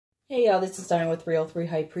Hey y'all, this is Diane with 303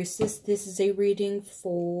 High Priestess. This is a reading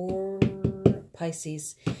for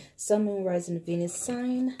Pisces, Sun, Moon, Rising, and Venus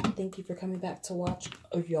sign. Thank you for coming back to watch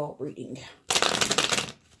y'all reading.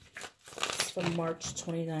 It's from March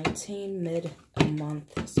 2019,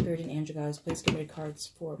 mid-month. Spirit and Angel guys, please give me cards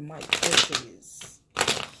for my Pisces.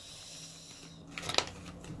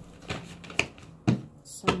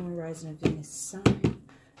 Sun, Moon, Rising, and Venus sign.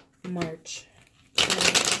 March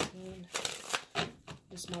 2019.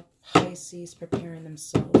 This is my Pisces preparing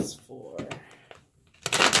themselves for.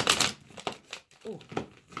 Ooh.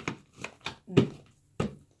 This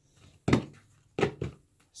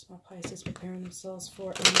is my Pisces preparing themselves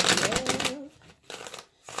for love.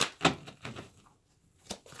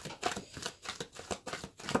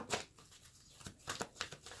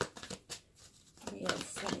 Yeah,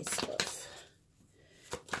 funny stuff.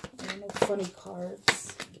 I don't know, funny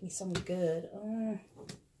cards. Give me something good.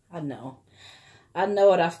 I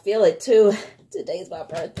know it. I feel it too. Today's my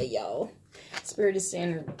birthday, y'all. Spirit is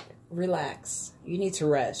saying, relax. You need to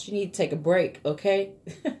rest. You need to take a break, okay?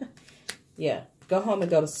 Yeah, go home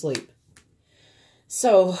and go to sleep.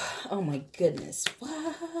 So, oh my goodness.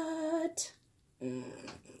 What?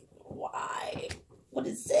 Why? What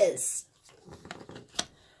is this?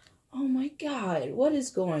 Oh my God. What is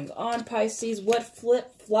going on, Pisces? What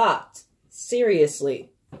flip-flopped? Seriously.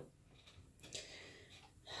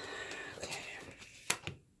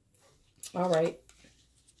 All right.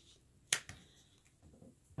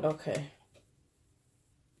 Okay.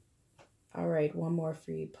 All right. One more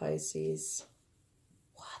for you, Pisces.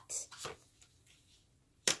 What?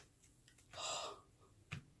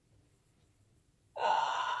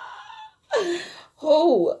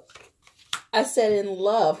 Who? I said in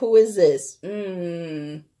love. Who is this?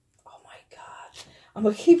 Oh my God. I'm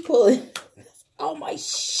going to keep pulling. Oh my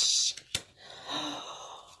shh.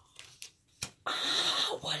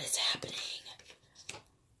 What is happening?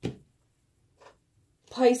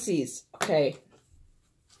 Pisces. Okay.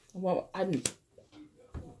 Well,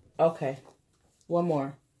 okay. One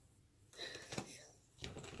more.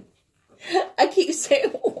 I keep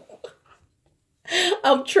saying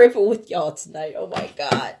I'm tripping with y'all tonight. Oh my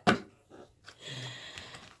God.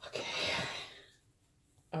 Okay.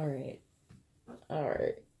 All right. All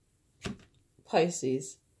right.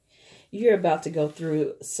 Pisces. You're about to go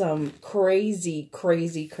through some crazy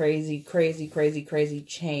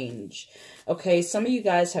change. Okay, some of you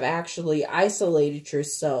guys have actually isolated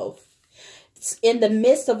yourself. In the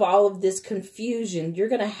midst of all of this confusion, you're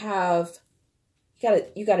going to have,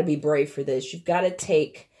 you got to be brave for this. You've got to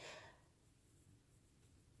take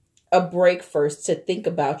a break first to think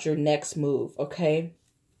about your next move, okay?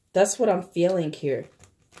 That's what I'm feeling here.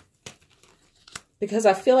 Because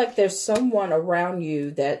I feel like there's someone around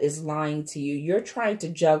you that is lying to you. You're trying to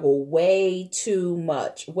juggle way too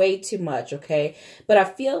much, okay? But I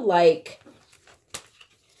feel like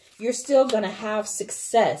you're still going to have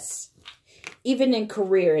success, even in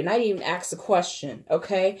career. And I didn't even ask a question,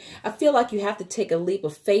 okay? I feel like you have to take a leap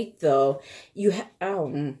of faith, though. I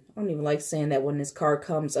don't even like saying that when this card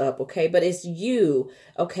comes up, okay? But it's you,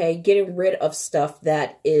 okay, getting rid of stuff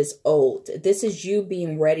that is old. This is you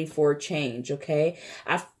being ready for a change, okay?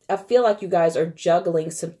 I feel like you guys are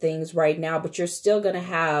juggling some things right now, but you're still going to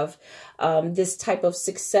have this type of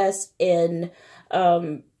success in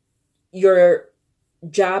your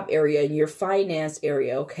job area, in your finance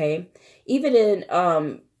area, okay? Even in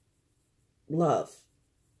love.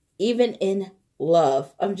 Even in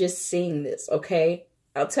love. I'm just seeing this, okay?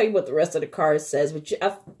 I'll tell you what the rest of the card says. But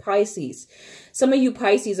Pisces, some of you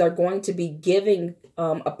Pisces are going to be giving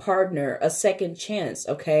a partner a second chance,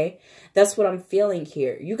 okay? That's what I'm feeling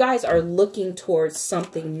here. You guys are looking towards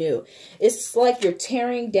something new. It's like you're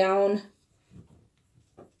tearing down.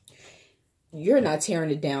 You're not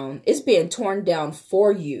tearing it down. It's being torn down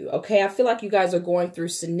for you, okay? I feel like you guys are going through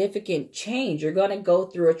significant change. You're going to go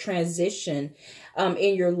through a transition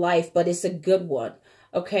in your life, but it's a good one.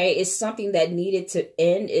 Okay, it's something that needed to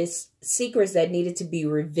end. It's secrets that needed to be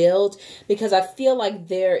revealed, because I feel like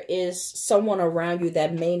there is someone around you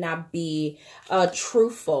that may not be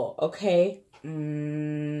truthful, okay?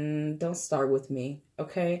 Don't start with me,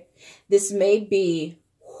 okay? This may be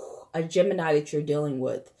a Gemini that you're dealing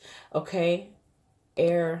with, okay?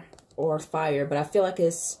 Air or fire, but I feel like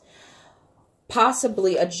it's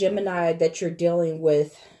possibly a Gemini that you're dealing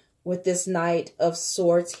with this Knight of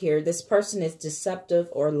Swords here. This person is deceptive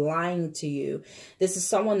or lying to you. This is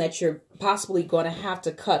someone that you're possibly going to have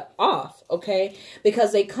to cut off, okay?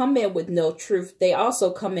 Because they come in with no truth. They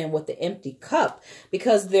also come in with the empty cup,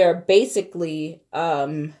 because they're basically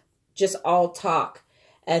just all talk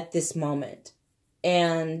at this moment.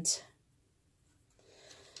 And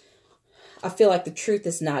I feel like the truth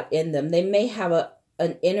is not in them. They may have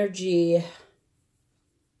an energy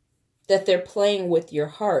that they're playing with your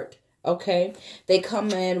heart, okay? They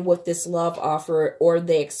come in with this love offer, or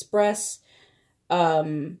they express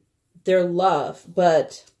their love,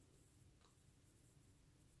 but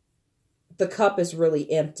the cup is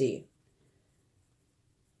really empty.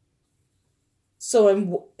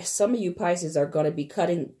 So some of you Pisces are going to be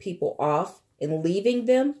cutting people off and leaving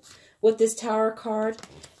them with this Tower card.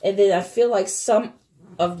 And then I feel like some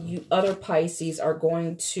of you other Pisces are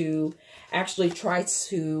going to actually try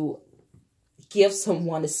to give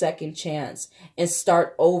someone a second chance and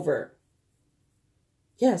start over.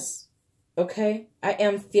 Yes. Okay. I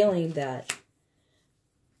am feeling that.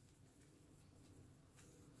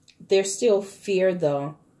 There's still fear,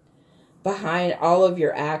 though, behind all of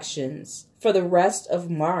your actions for the rest of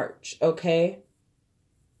March, okay?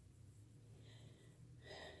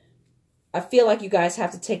 I feel like you guys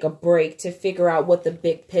have to take a break to figure out what the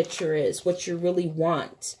big picture is, what you really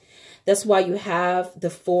want. That's why you have the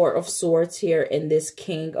Four of Swords here and this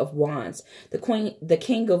King of Wands. The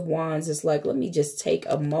King of Wands is like, let me just take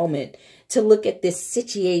a moment to look at this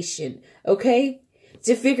situation, okay?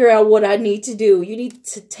 To figure out what I need to do. You need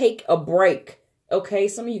to take a break, okay?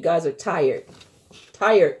 Some of you guys are tired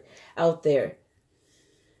out there.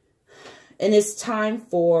 And it's time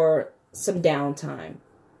for some downtime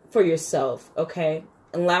for yourself, okay?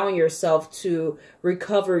 Allowing yourself to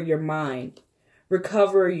recover your mind,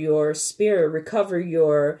 recover your spirit, recover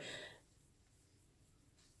your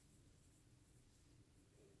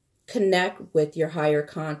connect with your higher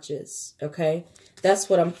conscious, okay? That's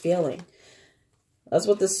what I'm feeling. That's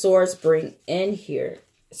what the swords bring in here.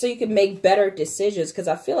 So you can make better decisions, because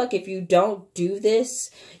I feel like if you don't do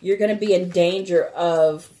this, you're going to be in danger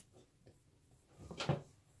of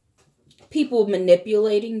people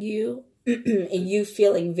manipulating you and you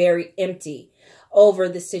feeling very empty over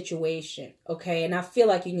the situation, okay? And I feel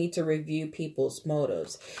like you need to review people's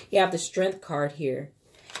motives. You have the Strength card here,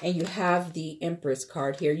 and you have the Empress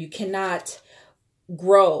card here. You cannot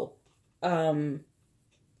grow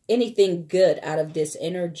anything good out of this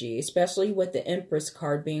energy, especially with the Empress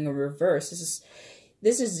card being in reverse.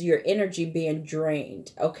 This is your energy being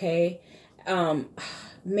drained, okay?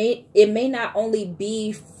 It may not only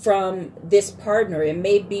be from this partner, it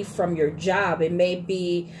may be from your job, it may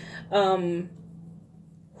be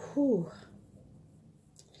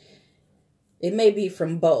it may be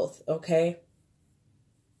from both, okay?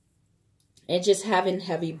 And just having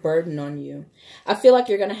heavy burden on you. I feel like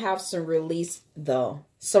you're going to have some release, though.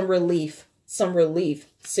 Some relief.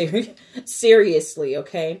 Seriously,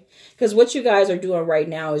 okay? Because what you guys are doing right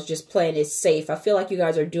now is just playing it safe. I feel like you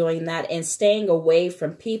guys are doing that and staying away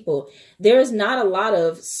from people. There's not a lot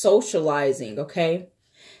of socializing, okay?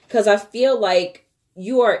 Because I feel like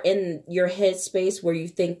you are in your headspace where you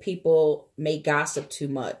think people may gossip too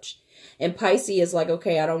much. And Pisces is like,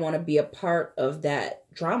 okay, I don't want to be a part of that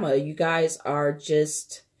drama. You guys are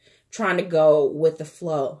just trying to go with the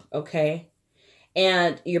flow, okay?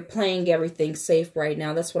 And you're playing everything safe right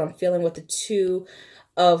now. That's what I'm feeling with the Two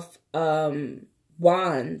of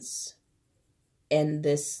Wands and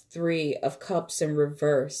this Three of Cups in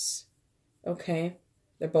reverse, okay?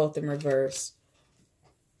 They're both in reverse.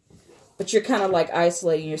 But you're kind of like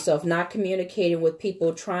isolating yourself, not communicating with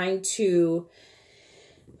people, trying to...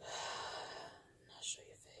 I'll show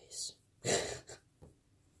your face.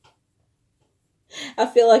 I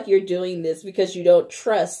feel like you're doing this because you don't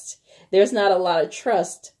trust. There's not a lot of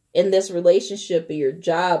trust in this relationship, in your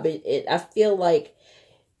job. I feel like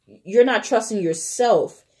you're not trusting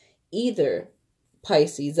yourself either,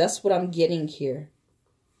 Pisces. That's what I'm getting here.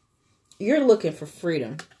 You're looking for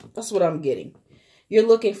freedom. That's what I'm getting. You're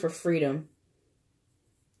looking for freedom.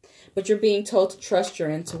 But you're being told to trust your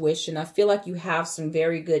intuition. I feel like you have some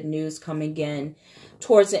very good news coming in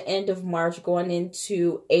towards the end of March, going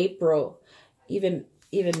into April, even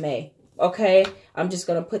May. Okay, I'm just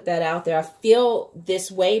going to put that out there. I feel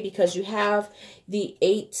this way because you have the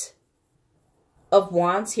Eight of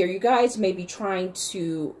Wands here. You guys may be trying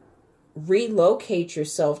to relocate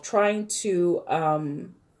yourself, trying to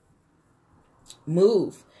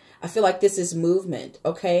move. I feel like this is movement,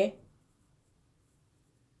 okay?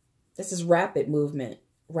 This is rapid movement,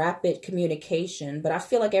 rapid communication. But I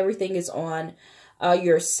feel like everything is on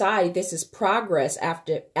your side. This is progress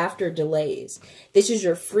after delays. This is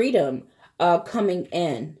your freedom coming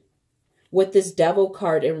in with this Devil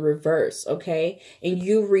card in reverse, okay? And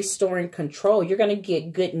you restoring control. You're going to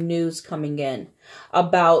get good news coming in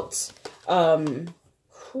about...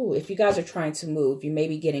 if you guys are trying to move, you may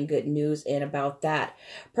be getting good news in about that.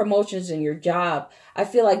 Promotions in your job. I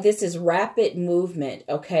feel like this is rapid movement,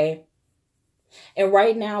 okay? And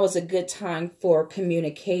right now is a good time for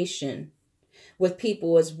communication with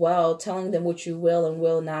people as well, telling them what you will and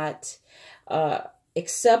will not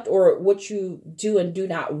accept, or what you do and do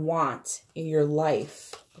not want in your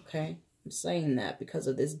life. Okay, I'm saying that because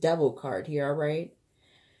of this devil card here, all right?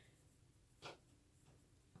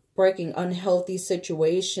 Breaking unhealthy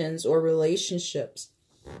situations or relationships.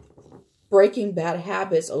 Breaking bad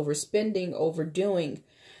habits, overspending, overdoing,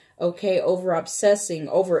 okay, over obsessing,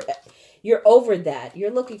 you're over that.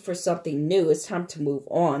 You're looking for something new. It's time to move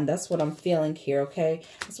on. That's what I'm feeling here, okay?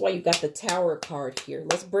 That's why you got the Tower card here.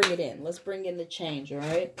 Let's bring it in. Let's bring in the change, all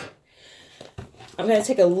right? I'm going to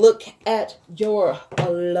take a look at your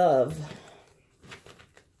love.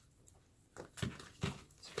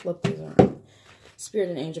 Let's flip these around. Spirit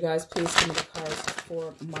and angel guys, please give me the cards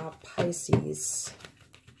for my Pisces.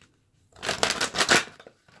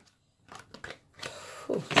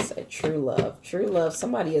 Say true love. True love.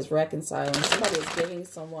 Somebody is reconciling. Somebody is giving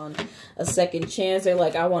someone a second chance. They're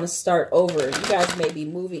like, I want to start over. You guys may be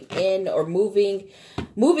moving in or moving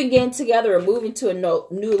in together, or moving to a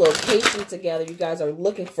new location together. You guys are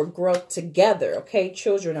looking for growth together. Okay.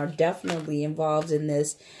 Children are definitely involved in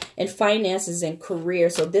this, and finances and career.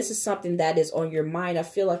 So this is something that is on your mind. I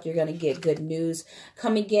feel like you're going to get good news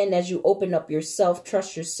coming in as you open up yourself,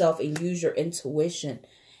 trust yourself, and use your intuition.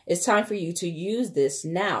 It's time for you to use this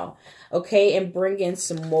now, okay, and bring in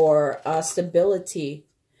some more stability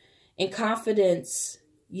and confidence.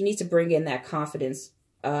 You need to bring in that confidence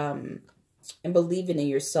and believing in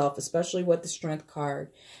yourself, especially with the Strength card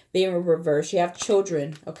being in reverse. You have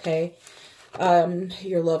children, okay.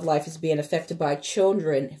 Your love life is being affected by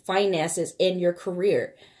children, finances, and your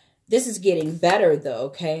career. This is getting better, though,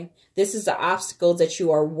 okay? This is the obstacle that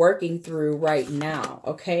you are working through right now,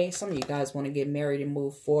 okay? Some of you guys want to get married and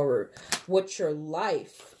move forward with your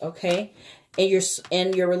life, okay?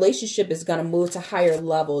 And your relationship is going to move to higher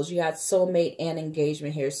levels. You got soulmate and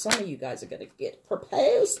engagement here. Some of you guys are going to get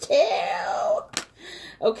proposed to,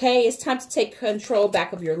 okay? It's time to take control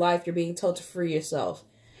back of your life. You're being told to free yourself.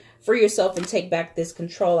 Free yourself and take back this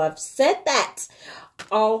control. I've said that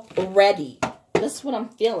already. That's what I'm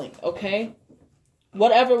feeling, okay?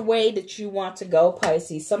 Whatever way that you want to go,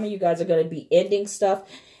 Pisces, some of you guys are going to be ending stuff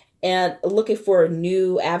and looking for a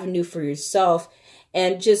new avenue for yourself,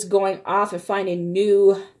 and just going off and finding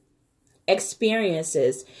new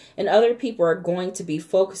experiences. And other people are going to be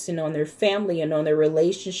focusing on their family and on their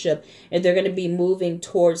relationship, and they're going to be moving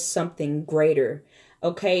towards something greater,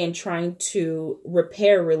 okay? And trying to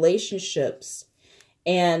repair relationships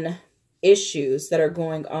and issues that are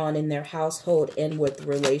going on in their household and with the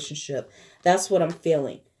relationship. That's what I'm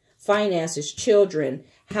feeling. Finances, children,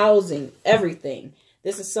 housing, everything.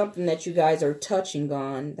 This is something that you guys are touching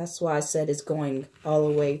on. That's why I said it's going all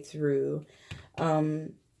the way through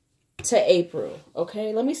to April.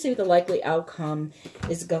 Okay, let me see what the likely outcome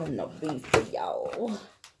is going to be for y'all.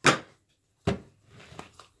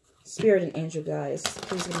 Spirit and angel guys,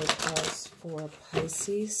 please give me a pause for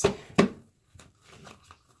Pisces.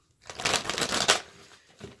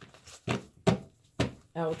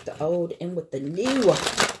 Out with the old, in with the new.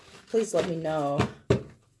 Please let me know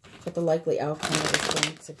what the likely outcome is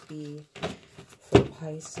going to be for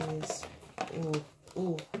Pisces. Ooh,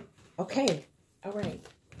 ooh. Okay. All right.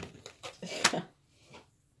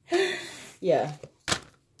 Yeah.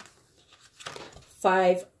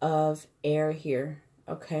 5 of air here.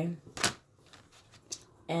 Okay.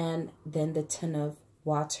 And then the 10 of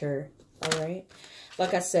water. All right.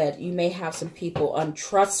 Like I said, you may have some people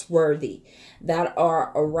untrustworthy that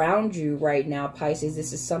are around you right now, Pisces.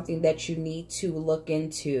 This is something that you need to look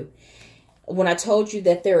into. When I told you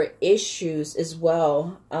that there are issues as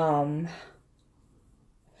well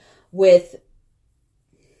with,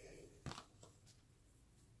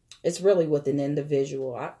 it's really with an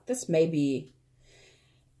individual. This may be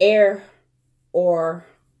air or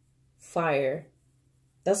fire.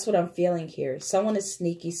 That's what I'm feeling here. Someone is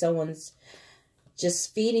sneaky. Someone's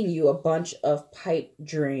just feeding you a bunch of pipe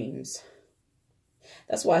dreams.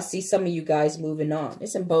 That's why I see some of you guys moving on.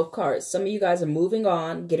 It's in both cards. Some of you guys are moving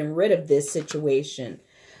on, getting rid of this situation.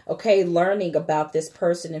 Okay, learning about this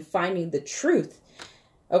person and finding the truth.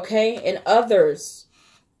 Okay, and others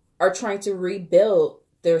are trying to rebuild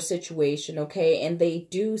their situation. Okay, and they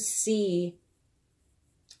do see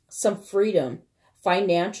some freedom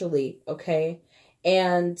financially. Okay,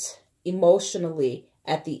 and emotionally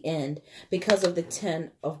at the end because of the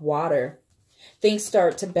 10 of water. Things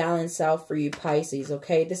start to balance out for you, Pisces,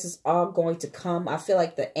 okay? This is all going to come. I feel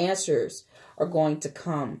like the answers are going to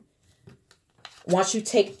come once you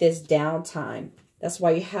take this downtime. That's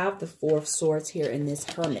why you have the 4 of Swords here in this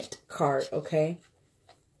Hermit card, okay?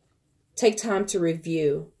 Take time to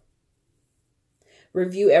review.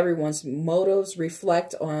 Review everyone's motives.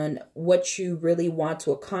 Reflect on what you really want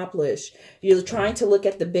to accomplish. You're trying to look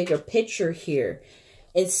at the bigger picture here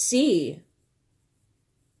and see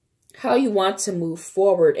how you want to move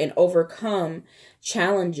forward and overcome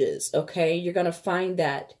challenges, okay? You're going to find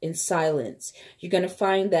that in silence. You're going to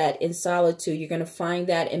find that in solitude. You're going to find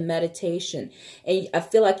that in meditation. And I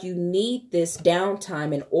feel like you need this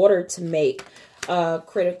downtime in order to make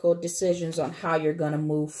critical decisions on how you're going to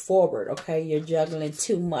move forward, okay? You're juggling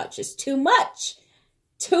too much. It's too much.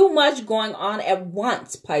 Too much going on at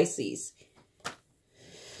once, Pisces.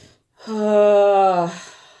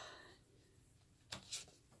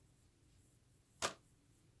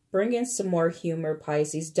 Bring in some more humor,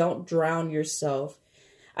 Pisces. Don't drown yourself.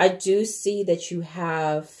 I do see that you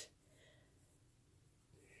have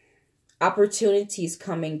opportunities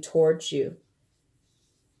coming towards you.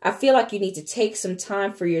 I feel like you need to take some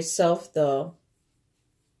time for yourself, though.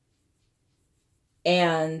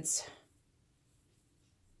 And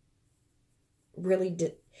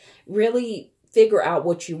really figure out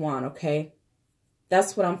what you want, okay?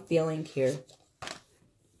 That's what I'm feeling here.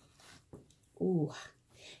 Ooh.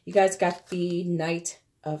 You guys got the Knight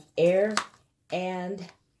of Air and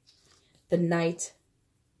the Knight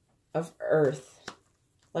of Earth.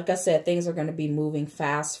 Like I said, things are going to be moving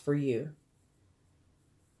fast for you.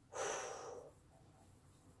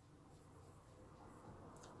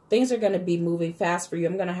 Things are going to be moving fast for you.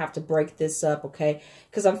 I'm going to have to break this up, okay?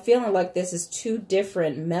 Because I'm feeling like this is two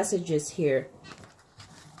different messages here.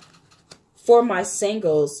 For my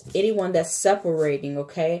singles, anyone that's separating,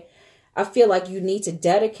 okay? I feel like you need to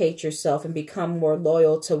dedicate yourself and become more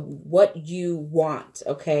loyal to what you want,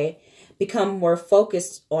 okay? Become more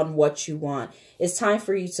focused on what you want. It's time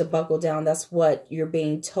for you to buckle down. That's what you're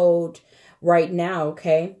being told right now,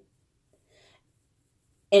 okay?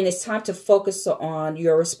 And it's time to focus on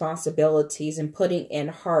your responsibilities and putting in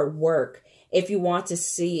hard work if you want to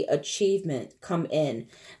see achievement come in.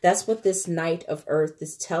 That's what this Knight of Earth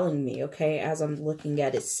is telling me, okay, as I'm looking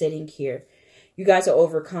at it sitting here. You guys are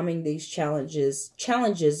overcoming these challenges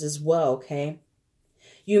as well, okay?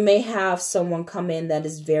 You may have someone come in that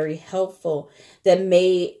is very helpful, that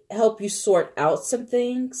may help you sort out some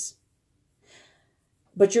things.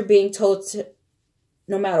 But you're being told to,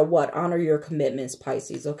 no matter what, honor your commitments,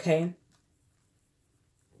 Pisces, okay?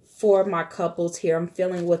 For my couples here, I'm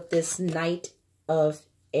feeling with this Knight of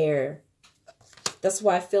Air. That's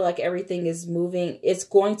why I feel like everything is moving. It's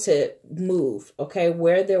going to move, okay?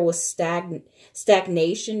 Where there was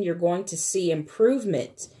stagnation, you're going to see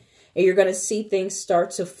improvement. And you're going to see things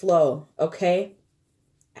start to flow, okay?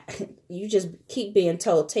 You just keep being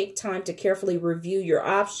told, take time to carefully review your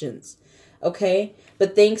options, okay?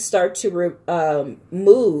 But things start to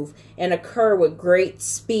move and occur with great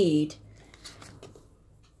speed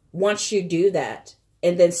once you do that.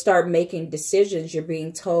 And then start making decisions, you're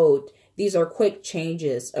being told, these are quick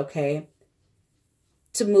changes, okay?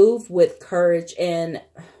 To move with courage and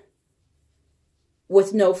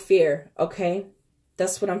with no fear, okay?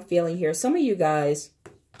 That's what I'm feeling here. Some of you guys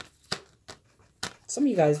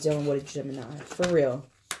dealing with a Gemini, for real.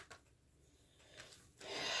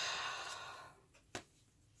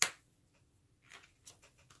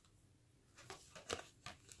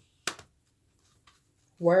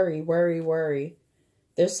 Worry, worry, worry.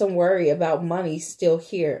 There's some worry about money still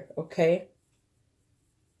here, okay?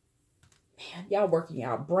 Man, y'all working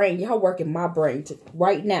y'all brain. Y'all working my brain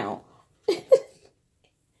right now.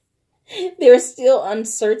 There's still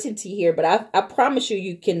uncertainty here, but I promise you,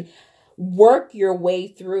 you can work your way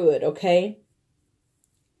through it, okay?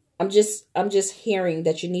 I'm just hearing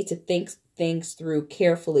that you need to think things through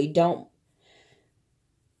carefully.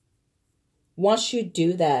 Once you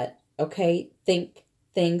do that, okay, think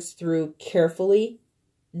things through carefully,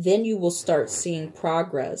 then you will start seeing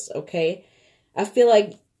progress, okay? I feel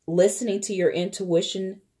like listening to your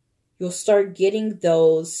intuition, you'll start getting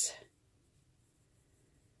those...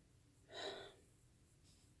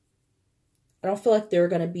 I don't feel like there are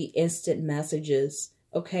going to be instant messages,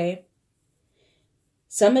 okay?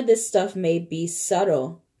 Some of this stuff may be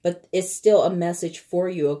subtle, but it's still a message for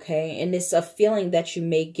you, okay? And it's a feeling that you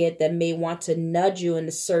may get that may want to nudge you in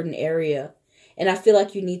a certain area. And I feel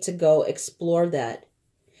like you need to go explore that.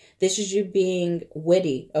 This is you being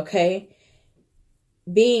witty, okay?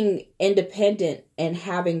 Being independent and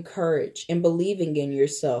having courage and believing in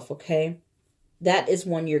yourself, okay? That is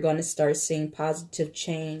when you're going to start seeing positive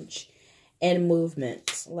change and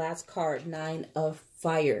movement. Last card, 9 of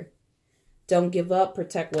Fire. Don't give up.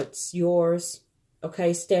 Protect what's yours.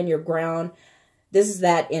 Okay, stand your ground. This is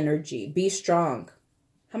that energy. Be strong.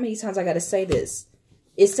 How many times I got to say this?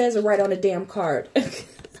 It says it right on the damn card.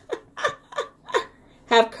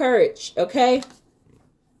 Have courage, okay?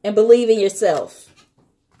 And believe in yourself.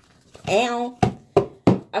 Ow.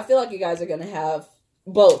 I feel like you guys are going to have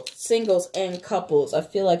both singles and couples. I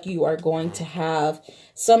feel like you are going to have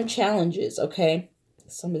some challenges, okay?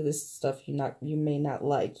 Some of this stuff you may not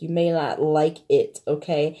like. You may not like it,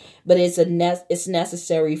 okay? But it's it's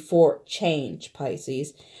necessary for change,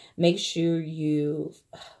 Pisces. Make sure you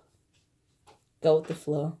go with the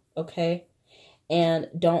flow, okay? And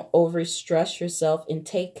don't overstress yourself, and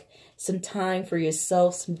take some time for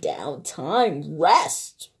yourself, some downtime,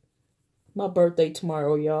 rest. My birthday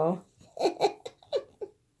tomorrow, y'all.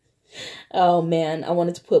 Oh, man, I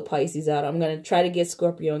wanted to put Pisces out. I'm going to try to get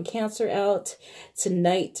Scorpio and Cancer out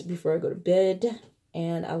tonight before I go to bed.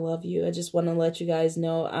 And I love you. I just want to let you guys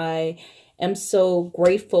know I am so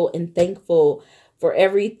grateful and thankful for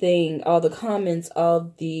everything, all the comments,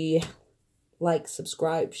 all the likes,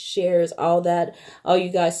 subscribe, shares, all that. All you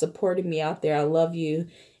guys supporting me out there. I love you.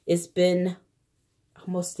 It's been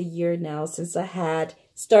almost a year now since I had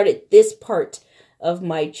started this part of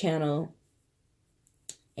my channel.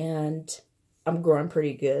 And I'm growing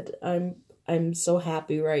pretty good. I'm so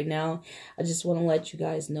happy right now. I just want to let you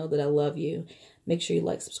guys know that I love you. Make sure you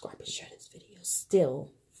like, subscribe, and share this video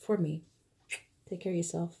still for me. Take care of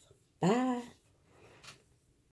yourself. Bye.